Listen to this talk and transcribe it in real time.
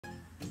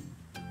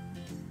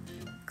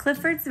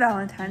Clifford's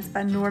Valentines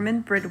by Norman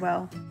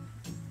Bridwell.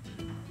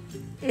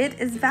 It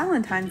is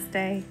Valentine's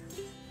Day.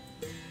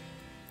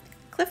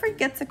 Clifford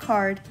gets a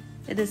card.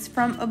 It is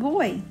from a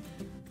boy.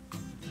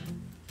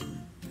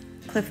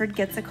 Clifford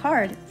gets a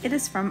card. It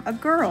is from a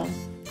girl.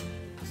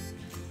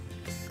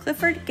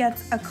 Clifford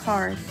gets a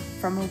card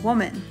from a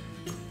woman.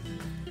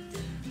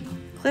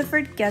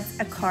 Clifford gets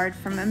a card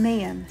from a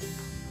man.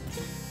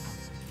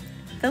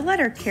 The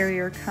letter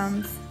carrier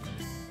comes.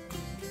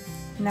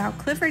 Now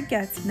Clifford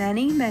gets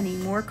many, many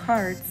more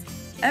cards.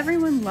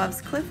 Everyone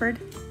loves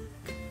Clifford.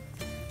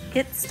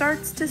 It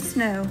starts to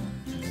snow.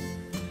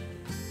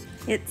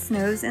 It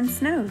snows and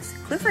snows.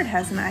 Clifford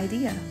has an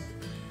idea.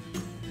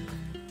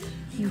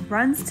 He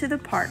runs to the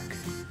park.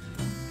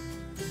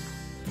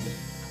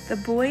 The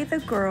boy, the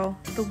girl,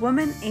 the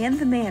woman, and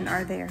the man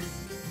are there.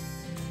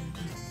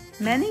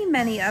 Many,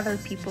 many other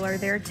people are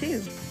there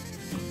too.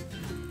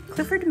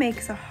 Clifford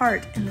makes a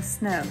heart in the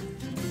snow.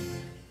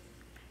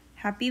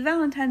 Happy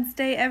Valentine's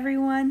Day,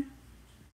 everyone!